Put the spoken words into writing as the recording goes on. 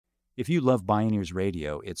If you love Bioneers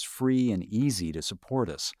Radio, it's free and easy to support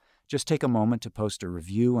us. Just take a moment to post a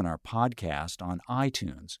review on our podcast on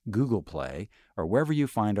iTunes, Google Play, or wherever you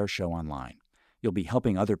find our show online. You'll be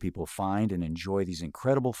helping other people find and enjoy these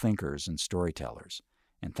incredible thinkers and storytellers.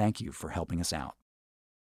 And thank you for helping us out.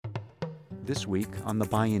 This week on the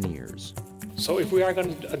Bioneers. So if we are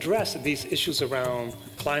going to address these issues around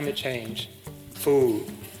climate change,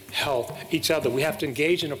 food, health, each other, we have to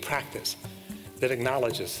engage in a practice that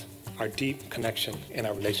acknowledges our deep connection in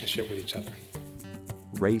our relationship with each other.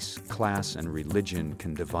 Race, class, and religion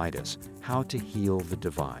can divide us. How to heal the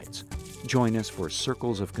divides. Join us for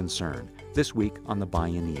Circles of Concern this week on the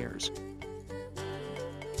Bioneers.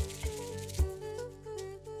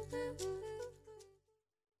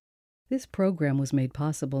 This program was made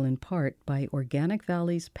possible in part by Organic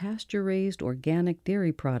Valley's pasture-raised organic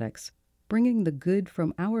dairy products, bringing the good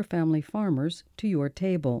from our family farmers to your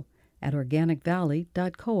table at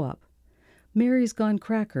organicvalley.coop. Mary's Gone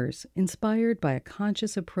Crackers, inspired by a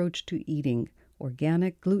conscious approach to eating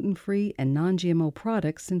organic, gluten-free, and non-GMO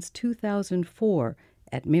products since 2004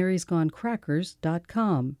 at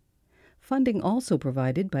marysgonecrackers.com. Funding also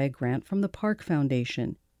provided by a grant from the Park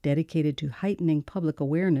Foundation, dedicated to heightening public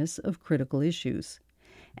awareness of critical issues,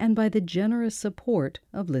 and by the generous support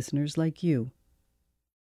of listeners like you.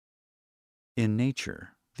 In nature,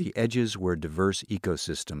 the edges where diverse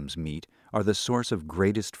ecosystems meet are the source of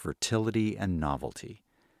greatest fertility and novelty.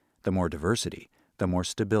 The more diversity, the more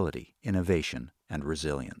stability, innovation, and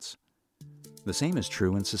resilience. The same is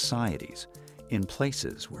true in societies. In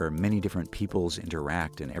places where many different peoples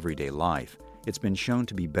interact in everyday life, it's been shown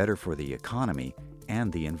to be better for the economy and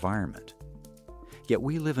the environment. Yet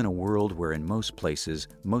we live in a world where in most places,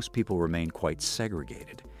 most people remain quite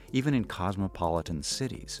segregated, even in cosmopolitan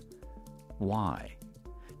cities. Why?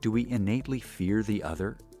 Do we innately fear the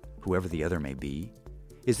other, whoever the other may be?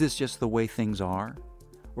 Is this just the way things are?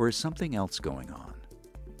 Or is something else going on?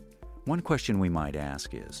 One question we might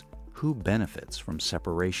ask is, who benefits from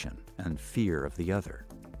separation and fear of the other?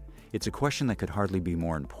 It's a question that could hardly be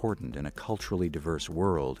more important in a culturally diverse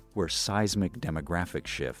world where seismic demographic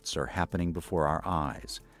shifts are happening before our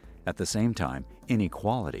eyes. At the same time,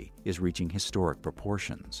 inequality is reaching historic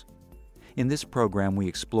proportions. In this program, we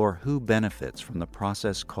explore who benefits from the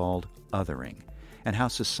process called othering, and how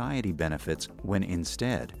society benefits when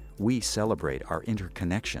instead we celebrate our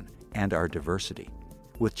interconnection and our diversity,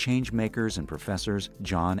 with changemakers and professors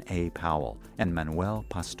John A. Powell and Manuel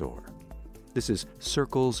Pastor. This is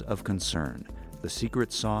Circles of Concern, the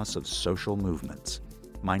secret sauce of social movements.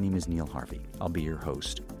 My name is Neil Harvey. I'll be your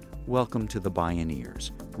host. Welcome to the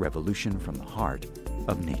Bioneers, revolution from the heart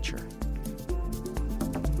of nature.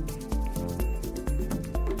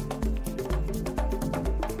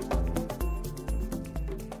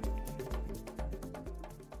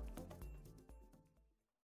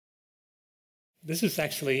 This is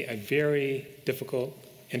actually a very difficult,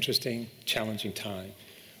 interesting, challenging time.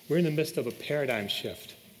 We're in the midst of a paradigm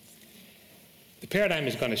shift. The paradigm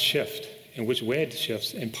is going to shift. In which way it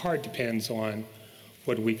shifts, in part, depends on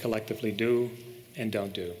what we collectively do and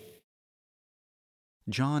don't do.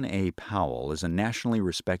 John A. Powell is a nationally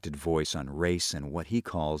respected voice on race and what he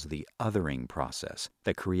calls the othering process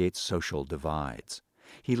that creates social divides.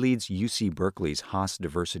 He leads UC Berkeley's Haas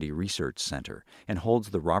Diversity Research Center and holds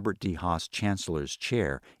the Robert D. Haas Chancellor's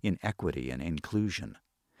Chair in Equity and Inclusion.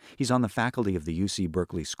 He's on the faculty of the UC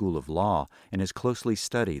Berkeley School of Law and has closely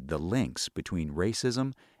studied the links between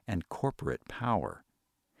racism and corporate power.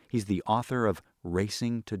 He's the author of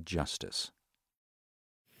Racing to Justice.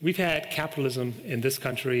 We've had capitalism in this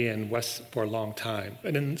country and West for a long time.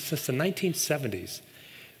 And since the 1970s,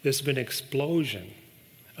 there's been an explosion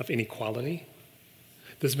of inequality.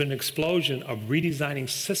 There's been an explosion of redesigning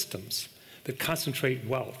systems that concentrate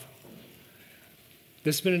wealth.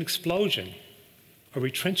 There's been an explosion, a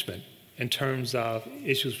retrenchment in terms of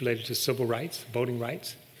issues related to civil rights, voting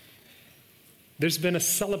rights. There's been a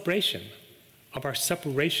celebration of our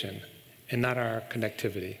separation and not our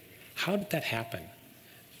connectivity. How did that happen?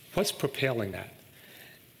 What's propelling that?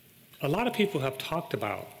 A lot of people have talked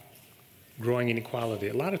about growing inequality.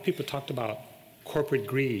 A lot of people talked about corporate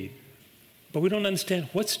greed, but we don't understand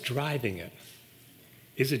what's driving it.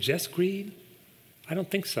 Is it just greed? I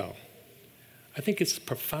don't think so. I think it's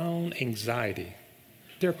profound anxiety.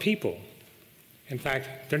 They're people. In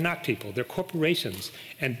fact, they're not people. They're corporations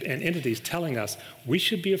and entities telling us we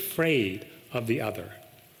should be afraid of the other,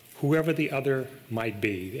 whoever the other might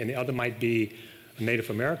be. And the other might be a Native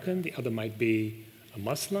American, the other might be a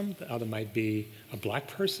Muslim, the other might be a black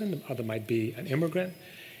person, the other might be an immigrant.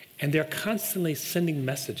 And they're constantly sending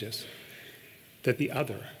messages that the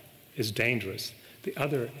other is dangerous, The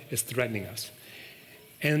other is threatening us.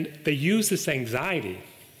 And they use this anxiety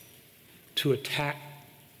to attack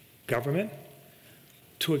government,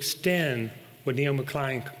 to extend what Neil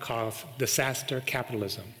McClain calls disaster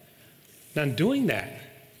capitalism. Now, in doing that,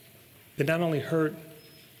 they not only hurt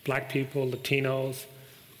Black people, Latinos,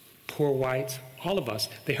 poor whites, all of us,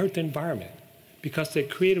 they hurt the environment because they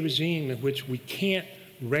create a regime in which we can't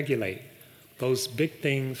regulate those big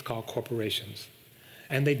things called corporations.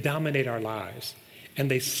 And they dominate our lives, and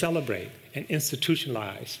they celebrate and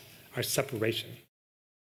institutionalize our separation.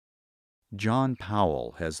 John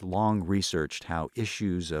Powell has long researched how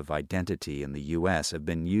issues of identity in the U.S. have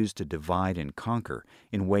been used to divide and conquer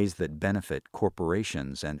in ways that benefit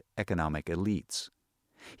corporations and economic elites.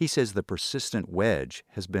 He says the persistent wedge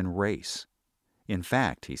has been race. In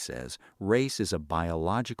fact, he says, race is a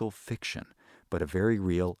biological fiction, but a very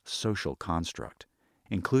real social construct,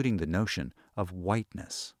 including the notion of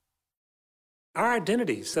whiteness. Our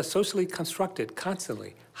identities are socially constructed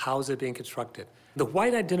constantly. How is it being constructed? The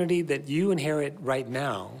white identity that you inherit right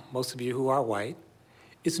now, most of you who are white,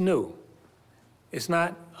 is new. It's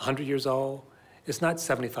not 100 years old. It's not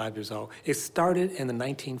 75 years old. It started in the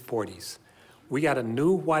 1940s. We got a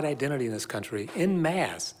new white identity in this country en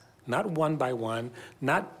masse, not one by one,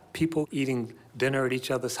 not people eating dinner at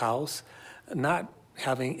each other's house, not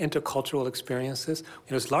having intercultural experiences.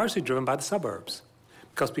 It was largely driven by the suburbs.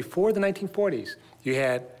 Because before the 1940s, you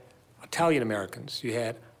had Italian Americans, you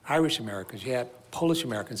had Irish Americans, you had Polish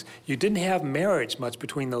Americans. You didn't have marriage much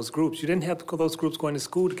between those groups. You didn't have those groups going to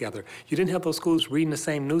school together. You didn't have those schools reading the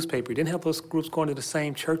same newspaper. You didn't have those groups going to the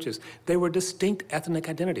same churches. They were distinct ethnic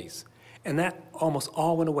identities. And that almost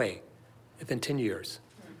all went away within 10 years.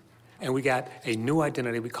 And we got a new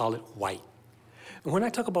identity, we call it white. And when I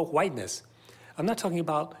talk about whiteness, I'm not talking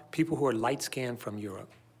about people who are light-skinned from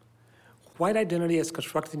Europe. White identity as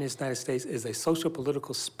constructed in the United States is a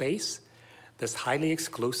social-political space that's highly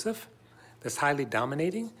exclusive, that's highly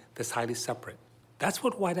dominating, that's highly separate. That's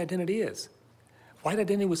what white identity is. White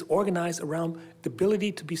identity was organized around the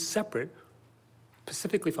ability to be separate,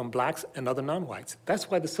 specifically from blacks and other non-whites. That's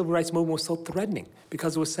why the civil rights movement was so threatening,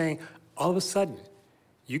 because it was saying, all of a sudden,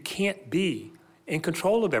 you can't be in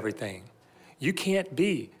control of everything. You can't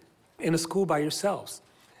be in a school by yourselves.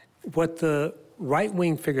 What the right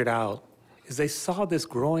wing figured out is they saw this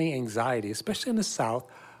growing anxiety, especially in the South,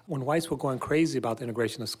 when whites were going crazy about the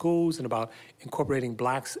integration of schools and about incorporating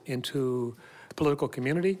blacks into the political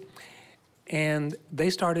community. And they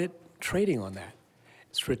started trading on that,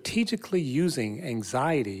 strategically using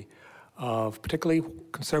anxiety of particularly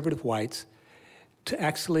conservative whites to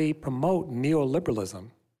actually promote neoliberalism.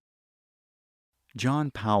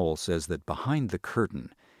 John Powell says that behind the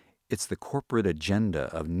curtain, it's the corporate agenda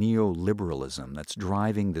of neoliberalism that's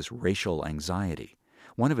driving this racial anxiety.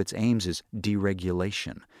 One of its aims is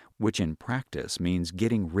deregulation, which in practice means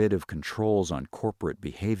getting rid of controls on corporate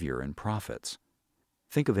behavior and profits.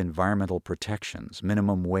 Think of environmental protections,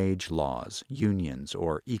 minimum wage laws, unions,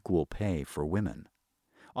 or equal pay for women.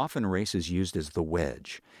 Often race is used as the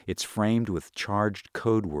wedge. It's framed with charged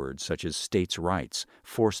code words such as states' rights,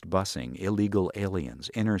 forced busing, illegal aliens,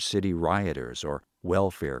 inner-city rioters, or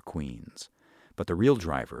welfare queens. But the real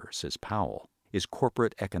driver, says Powell, is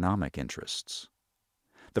corporate economic interests.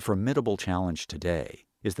 The formidable challenge today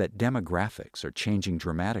is that demographics are changing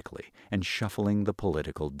dramatically and shuffling the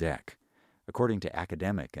political deck. According to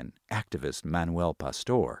academic and activist Manuel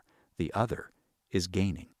Pastor, the other is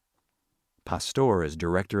gaining. Pastor is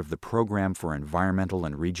director of the Program for Environmental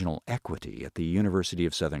and Regional Equity at the University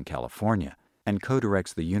of Southern California and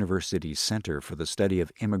co-directs the university's Center for the Study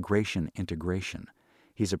of Immigration Integration.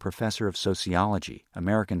 He's a professor of sociology,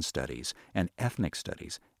 American studies, and ethnic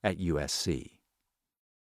studies at USC.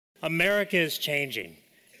 America is changing,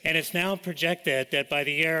 and it's now projected that by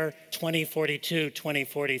the year 2042,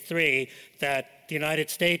 2043, that the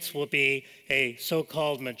United States will be a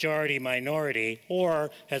so-called majority-minority,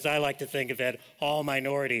 or, as I like to think of it, all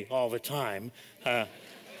minority all the time,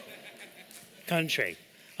 country.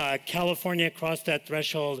 California crossed that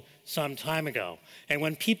threshold some time ago. And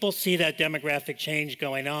when people see that demographic change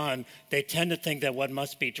going on, they tend to think that what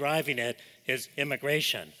must be driving it is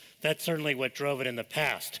immigration. That's certainly what drove it in the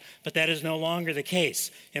past. But that is no longer the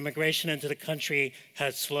case. Immigration into the country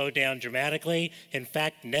has slowed down dramatically. In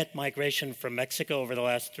fact, net migration from Mexico over the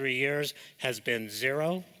last 3 years has been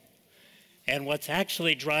zero. And what's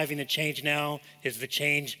actually driving the change now is the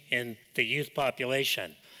change in the youth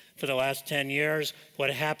population. For the last 10 years,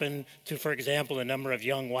 what happened to, for example, the number of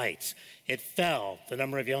young whites? It fell, the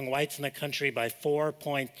number of young whites in the country, by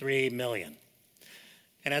 4.3 million.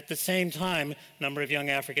 And at the same time, number of young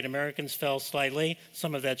African Americans fell slightly.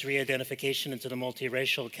 Some of that's re-identification into the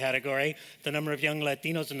multiracial category. The number of young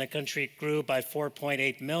Latinos in the country grew by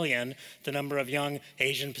 4.8 million. The number of young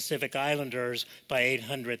Asian Pacific Islanders by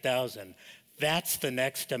 800,000. That's the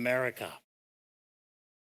next America.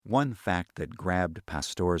 One fact that grabbed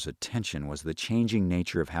Pastor's attention was the changing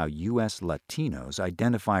nature of how U.S. Latinos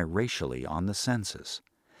identify racially on the census.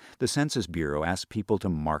 The Census Bureau asks people to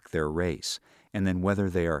mark their race, and then whether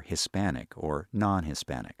they are Hispanic or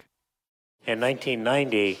non-Hispanic. In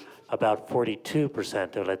 1990, about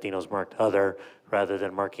 42% of Latinos marked other rather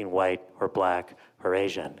than marking white or black or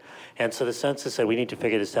Asian. And so the census said, we need to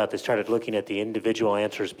figure this out. They started looking at the individual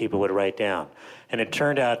answers people would write down. And it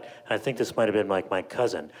turned out, and I think this might have been like my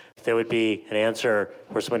cousin, there would be an answer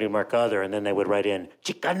where somebody would mark other, and then they would write in,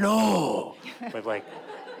 Chicano, with like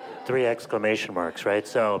 3 exclamation marks, right?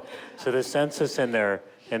 So the census in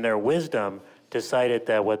their wisdom decided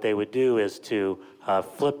that what they would do is to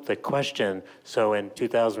flip the question. So in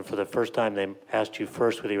 2000, for the first time, they asked you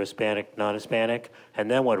first whether you were Hispanic, non-Hispanic, and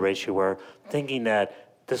then what race you were, thinking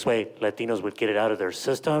that this way Latinos would get it out of their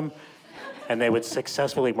system, and they would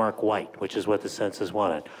successfully mark white, which is what the census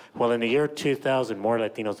wanted. Well, in the year 2000, more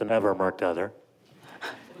Latinos than ever marked other.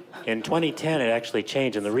 In 2010, it actually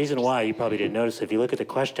changed, and the reason why, you probably didn't notice, if you look at the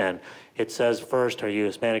question, it says first, are you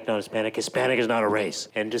Hispanic, non-Hispanic? Hispanic is not a race.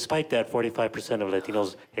 And despite that, 45% of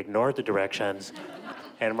Latinos ignored the directions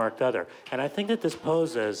and marked other. And I think that this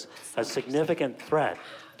poses a significant threat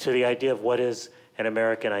to the idea of what is an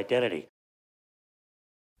American identity.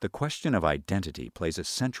 The question of identity plays a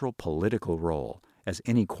central political role as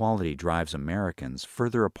inequality drives Americans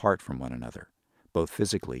further apart from one another, both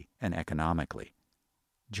physically and economically.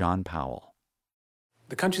 John Powell.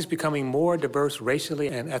 The country's becoming more diverse racially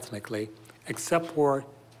and ethnically, except for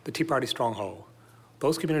the Tea Party stronghold.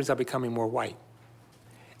 Those communities are becoming more white.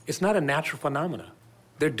 It's not a natural phenomenon.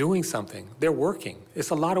 They're doing something. They're working. It's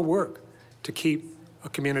a lot of work to keep a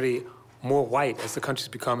community more white as the country's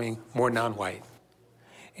becoming more non-white.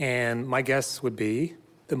 And my guess would be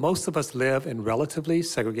that most of us live in relatively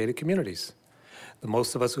segregated communities. The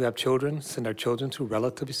most of us who have children send our children to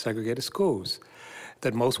relatively segregated schools.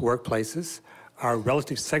 That most workplaces are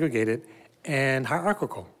relatively segregated and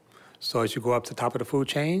hierarchical. So as you go up to the top of the food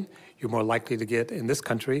chain, you're more likely to get, in this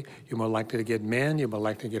country, you're more likely to get men, you're more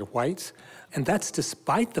likely to get whites. And that's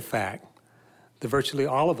despite the fact that virtually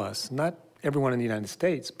all of us, not everyone in the United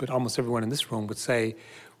States, but almost everyone in this room would say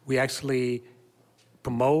we actually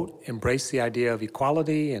promote, embrace the idea of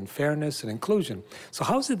equality and fairness and inclusion. So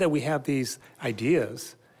how is it that we have these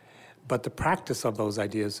ideas, but the practice of those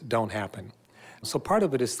ideas don't happen? So part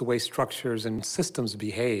of it is the way structures and systems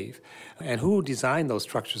behave, and who designed those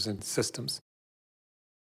structures and systems.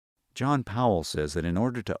 John Powell says that in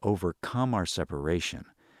order to overcome our separation,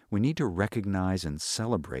 we need to recognize and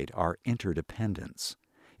celebrate our interdependence.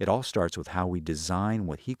 It all starts with how we design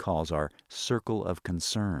what he calls our circle of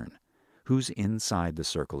concern. Who's inside the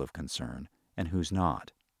circle of concern and who's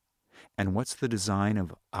not? And what's the design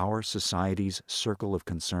of our society's circle of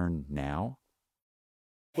concern now?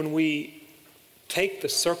 When we take the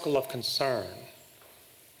circle of concern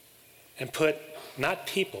and put not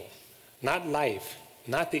people, not life,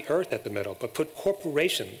 not the earth at the middle, but put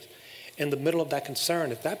corporations in the middle of that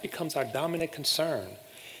concern, if that becomes our dominant concern,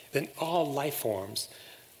 then all life forms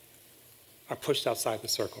are pushed outside the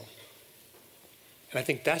circle. And I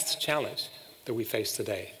think that's the challenge that we face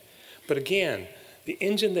today. But again, the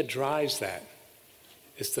engine that drives that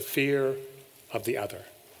is the fear of the other.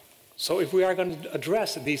 So if we are going to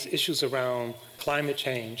address these issues around climate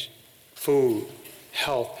change, food,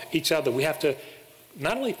 health, each other, we have to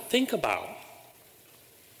not only think about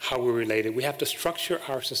how we're related, we have to structure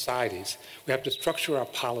our societies, we have to structure our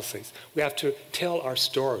policies, we have to tell our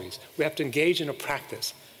stories, we have to engage in a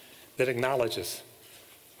practice that acknowledges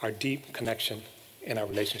our deep connection in our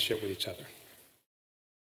relationship with each other.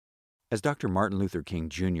 As Dr. Martin Luther King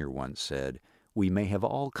Jr. once said, we may have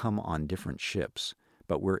all come on different ships,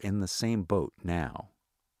 but we're in the same boat now.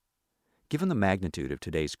 Given the magnitude of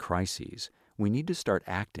today's crises, we need to start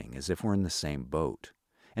acting as if we're in the same boat.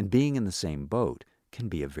 And being in the same boat can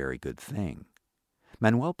be a very good thing.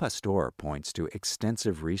 Manuel Pastor points to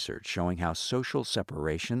extensive research showing how social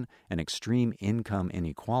separation and extreme income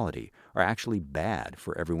inequality are actually bad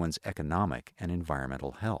for everyone's economic and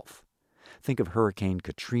environmental health. Think of Hurricane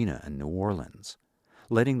Katrina in New Orleans.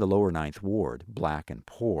 Letting the lower Ninth Ward, black and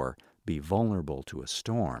poor, be vulnerable to a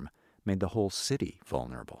storm made the whole city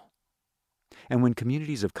vulnerable. And when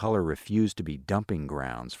communities of color refuse to be dumping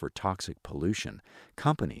grounds for toxic pollution,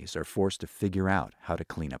 companies are forced to figure out how to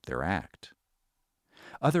clean up their act.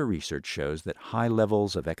 Other research shows that high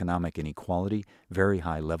levels of economic inequality, very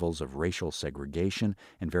high levels of racial segregation,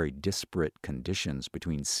 and very disparate conditions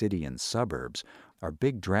between city and suburbs are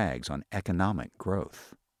big drags on economic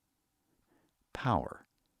growth. Power.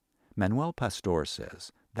 Manuel Pastor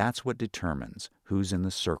says that's what determines who's in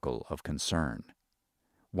the circle of concern.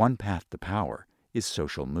 One path to power is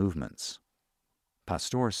social movements.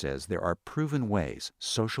 Pastor says there are proven ways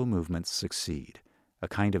social movements succeed, a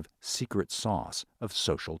kind of secret sauce of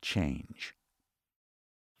social change.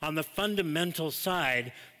 On the fundamental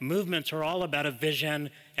side, movements are all about a vision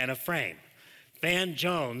and a frame. Van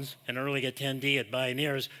Jones, an early attendee at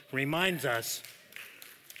Bioneers, reminds us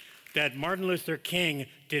that Martin Luther King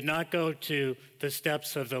did not go to the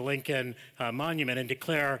steps of the Lincoln Monument and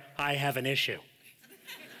declare, "I have an issue,"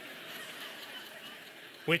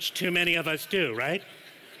 which too many of us do, right?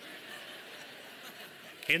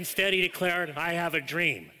 Instead, he declared, "I have a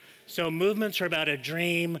dream." So movements are about a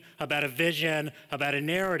dream, about a vision, about a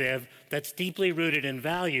narrative that's deeply rooted in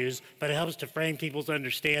values, but it helps to frame people's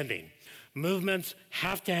understanding. Movements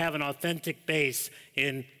have to have an authentic base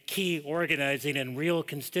in key organizing and real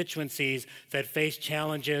constituencies that face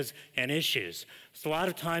challenges and issues. So a lot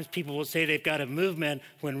of times people will say they've got a movement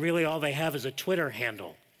when really all they have is a Twitter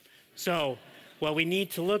handle. So what we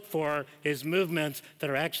need to look for is movements that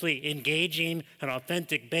are actually engaging an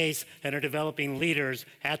authentic base and are developing leaders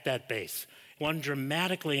at that base. One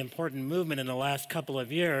dramatically important movement in the last couple of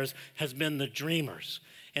years has been the Dreamers.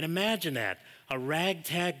 And imagine that, a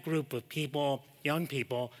ragtag group of people, young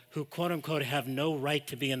people, who quote unquote have no right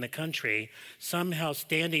to be in the country, somehow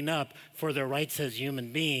standing up for their rights as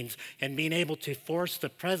human beings and being able to force the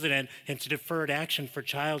president into deferred action for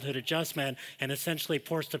childhood adjustment and essentially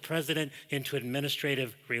force the president into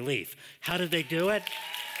administrative relief. How did they do it?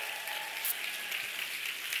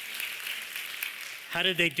 How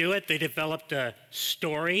did they do it? They developed a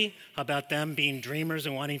story about them being dreamers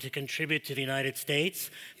and wanting to contribute to the United States.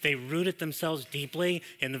 They rooted themselves deeply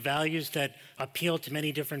in the values that appeal to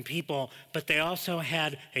many different people, but they also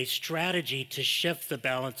had a strategy to shift the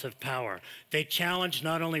balance of power. They challenged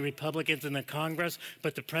not only Republicans in the Congress,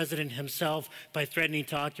 but the president himself by threatening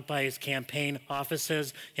to occupy his campaign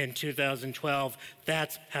offices in 2012.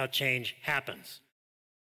 That's how change happens.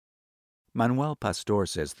 Manuel Pastor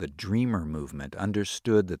says the Dreamer movement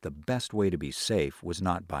understood that the best way to be safe was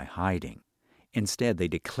not by hiding. Instead, they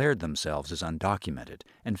declared themselves as undocumented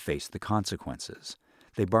and faced the consequences.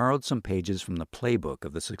 They borrowed some pages from the playbook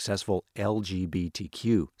of the successful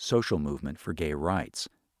LGBTQ social movement for gay rights.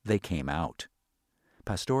 They came out.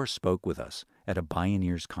 Pastor spoke with us at a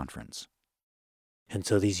Bioneers conference. And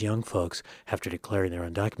so these young folks, after declaring they're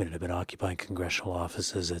undocumented, have been occupying congressional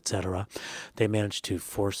offices, etc. They managed to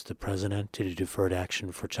force the president to do deferred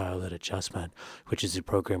action for childhood adjustment, which is a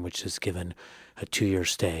program which is given a 2-year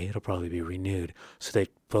stay. It'll probably be renewed. So that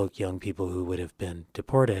young people who would have been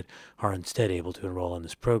deported are instead able to enroll in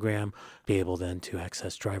this program, be able then to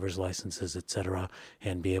access driver's licenses, etc.,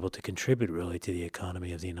 and be able to contribute really to the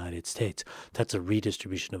economy of the United States. That's a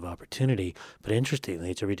redistribution of opportunity. But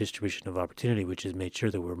interestingly, it's a redistribution of opportunity which has made sure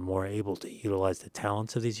that we're more able to utilize the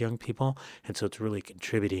talents of these young people. And so it's really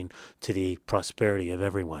contributing to the prosperity of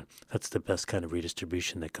everyone. That's the best kind of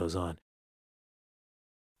redistribution that goes on.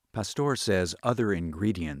 Pastor says other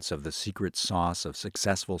ingredients of the secret sauce of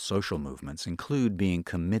successful social movements include being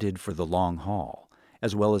committed for the long haul,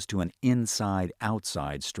 as well as to an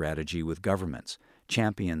inside-outside strategy with governments,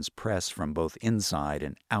 champions press from both inside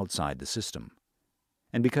and outside the system.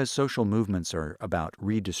 And because social movements are about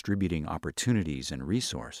redistributing opportunities and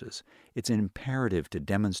resources, it's imperative to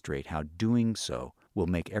demonstrate how doing so will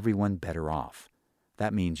make everyone better off.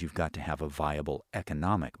 That means you've got to have a viable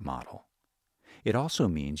economic model. It also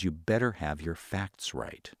means you better have your facts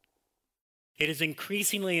right. It is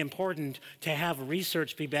increasingly important to have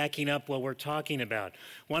research be backing up what we're talking about.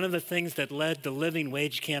 One of the things that led the living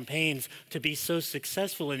wage campaigns to be so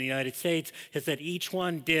successful in the United States is that each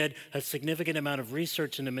one did a significant amount of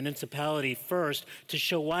research in the municipality first to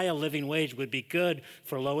show why a living wage would be good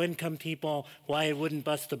for low-income people, why it wouldn't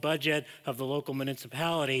bust the budget of the local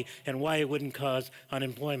municipality, and why it wouldn't cause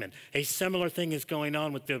unemployment. A similar thing is going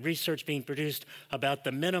on with the research being produced about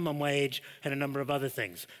the minimum wage and a number of other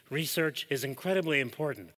things. Research is incredibly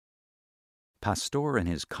important. Pastor and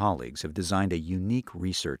his colleagues have designed a unique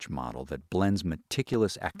research model that blends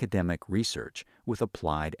meticulous academic research with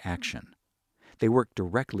applied action. They work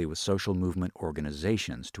directly with social movement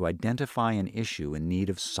organizations to identify an issue in need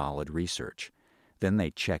of solid research. Then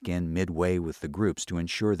they check in midway with the groups to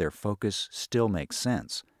ensure their focus still makes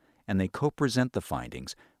sense, and they co-present the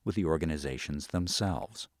findings with the organizations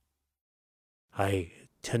themselves. I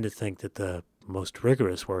tend to think that the most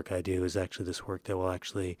rigorous work I do is actually this work that will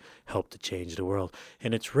actually help to change the world.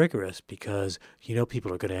 And it's rigorous because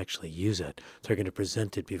people are going to actually use it. They're going to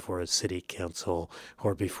present it before a city council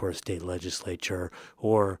or before a state legislature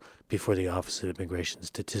or before the Office of Immigration and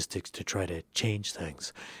Statistics to try to change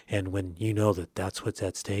things. And when you know that that's what's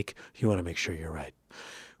at stake, you want to make sure you're right.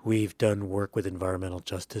 We've done work with environmental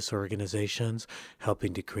justice organizations,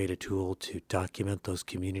 helping to create a tool to document those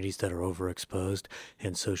communities that are overexposed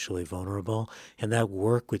and socially vulnerable. And that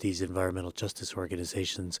work with these environmental justice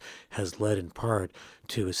organizations has led in part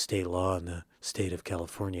to a state law in the state of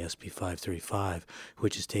California, SB 535,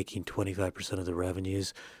 which is taking 25% of the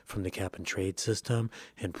revenues from the cap and trade system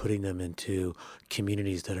and putting them into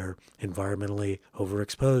communities that are environmentally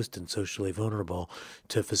overexposed and socially vulnerable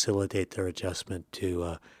to facilitate their adjustment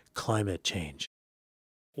to climate change.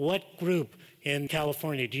 What group in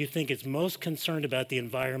California do you think is most concerned about the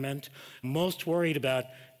environment, most worried about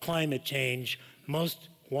climate change, most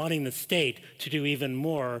wanting the state to do even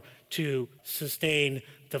more to sustain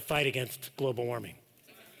the fight against global warming?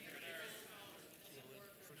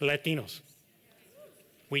 Latinos.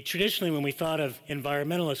 We traditionally, when we thought of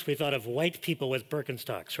environmentalists, we thought of white people with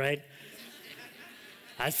Birkenstocks, right?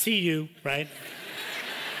 I see you, right?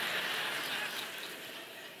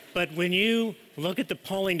 But when you look at the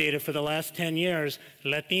polling data for the last 10 years,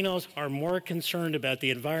 Latinos are more concerned about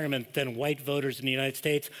the environment than white voters in the United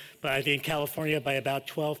States, in California, by about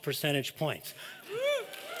 12 percentage points.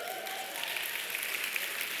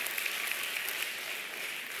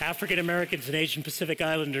 African Americans and Asian Pacific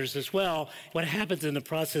Islanders as well. What happens in the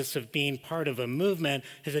process of being part of a movement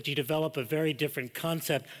is that you develop a very different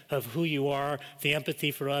concept of who you are, the empathy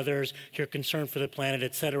for others, your concern for the planet,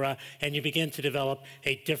 etc., and you begin to develop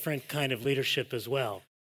a different kind of leadership as well.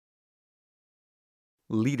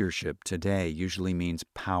 Leadership today usually means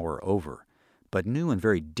power over, but new and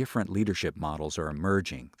very different leadership models are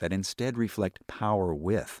emerging that instead reflect power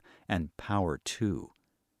with and power to.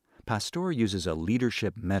 Pastor uses a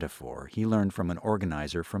leadership metaphor he learned from an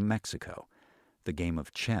organizer from Mexico, the game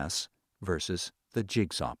of chess versus the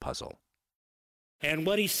jigsaw puzzle. And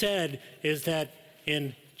what he said is that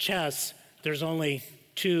in chess, there's only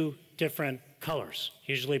two different colors,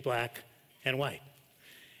 usually black and white.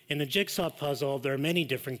 In the jigsaw puzzle, there are many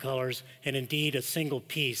different colors, and indeed a single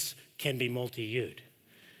piece can be multi-hued.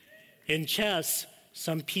 In chess,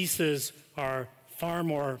 some pieces are far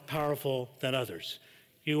more powerful than others.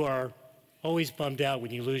 You are always bummed out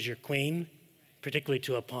when you lose your queen, particularly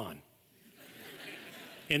to a pawn.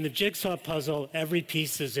 In the jigsaw puzzle, every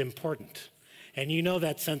piece is important. And you know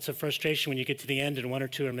that sense of frustration when you get to the end and one or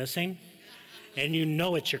two are missing? And you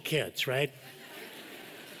know it's your kids, right?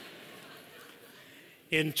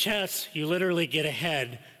 In chess, you literally get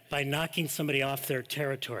ahead by knocking somebody off their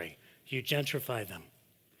territory. You gentrify them.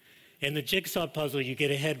 In the jigsaw puzzle, you get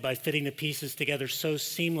ahead by fitting the pieces together so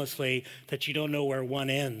seamlessly that you don't know where one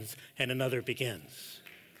ends and another begins.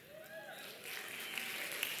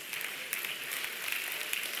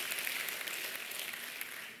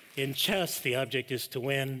 In chess, the object is to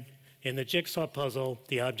win. In the jigsaw puzzle,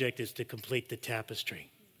 the object is to complete the tapestry.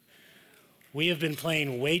 We have been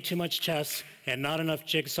playing way too much chess and not enough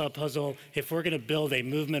jigsaw puzzle. If we're going to build a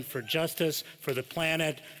movement for justice, for the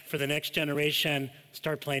planet, for the next generation,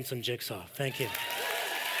 start playing some jigsaw. Thank you.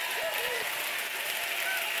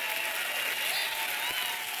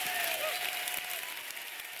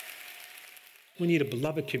 We need a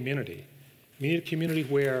beloved community. We need a community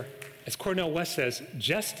where, as Cornel West says,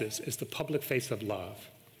 justice is the public face of love.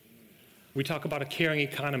 We talk about a caring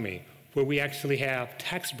economy where we actually have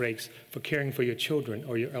tax breaks for caring for your children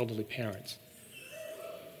or your elderly parents,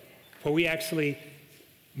 where we actually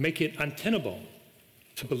make it untenable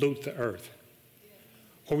to pollute the earth,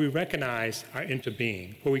 where we recognize our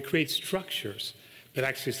interbeing, where we create structures that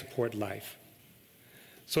actually support life.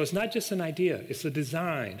 So it's not just an idea, it's a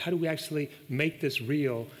design. How do we actually make this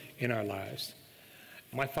real in our lives?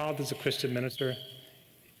 My father's a Christian minister.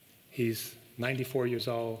 He's 94 years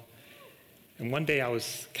old. And one day I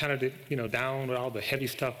was kind of, down with all the heavy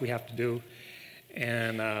stuff we have to do.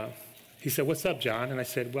 And he said, "What's up, John?" And I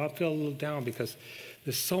said, "Well, I feel a little down because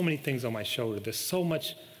there's so many things on my shoulder. There's so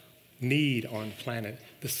much need on the planet.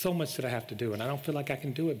 There's so much that I have to do, and I don't feel like I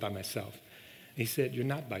can do it by myself." And he said, "You're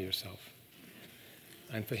not by yourself."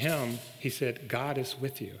 And for him, he said, "God is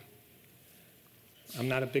with you." I'm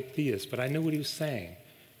not a big theist, but I knew what he was saying,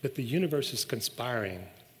 that the universe is conspiring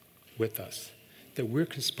with us, that we're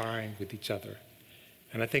conspiring with each other.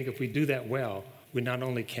 And I think if we do that well, we not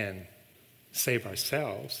only can save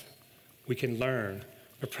ourselves, we can learn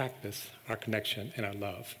or practice our connection and our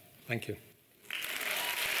love. Thank you.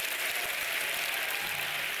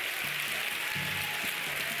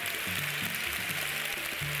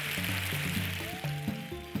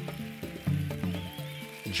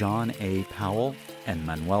 John A. Powell and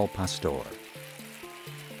Manuel Pastor.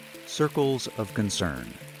 Circles of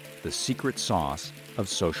Concern, the secret sauce of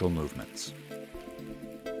social movements.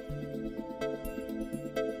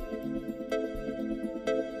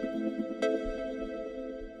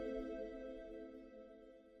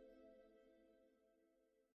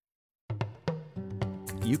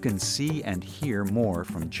 You can see and hear more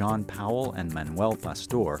from John Powell and Manuel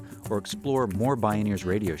Pastor, or explore more Bioneers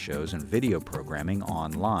radio shows and video programming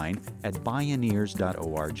online at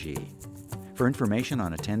bioneers.org. For information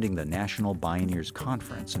on attending the National Bioneers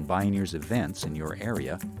Conference and Bioneers events in your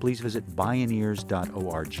area, please visit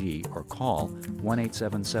bioneers.org or call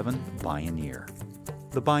 1-877-BIONEER.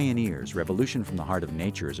 The Bioneers, Revolution from the Heart of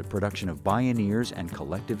Nature is a production of Bioneers and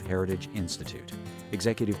Collective Heritage Institute.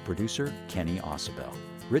 Executive producer, Kenny Ausubel.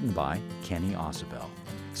 Written by Kenny Ausubel.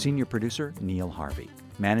 Senior producer, Neil Harvey.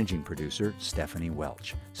 Managing producer, Stephanie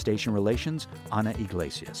Welch. Station relations, Ana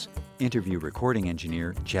Iglesias. Interview recording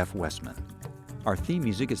engineer, Jeff Westman. Our theme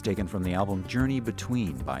music is taken from the album Journey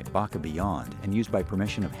Between by Baka Beyond and used by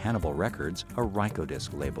permission of Hannibal Records, a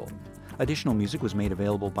Rykodisc label. Additional music was made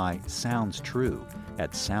available by Sounds True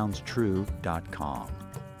at soundstrue.com.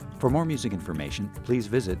 For more music information, please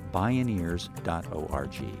visit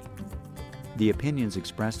bioneers.org. The opinions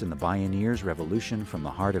expressed in the Bioneers Revolution from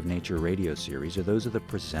the Heart of Nature radio series are those of the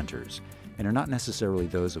presenters and are not necessarily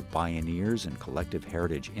those of Bioneers and Collective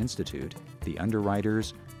Heritage Institute, the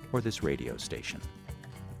underwriters, or this radio station.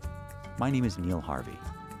 My name is Neil Harvey.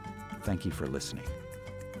 Thank you for listening.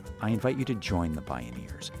 I invite you to join the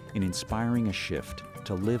Bioneers in inspiring a shift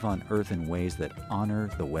to live on Earth in ways that honor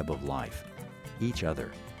the web of life, each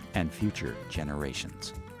other, and future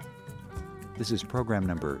generations. This is program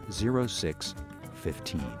number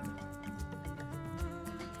 0615.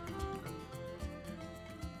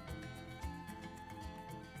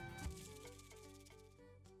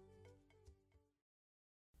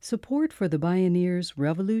 Support for the Bioneers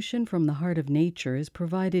Revolution from the Heart of Nature is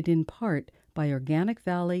provided in part by Organic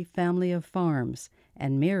Valley Family of Farms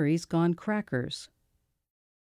and Mary's Gone Crackers.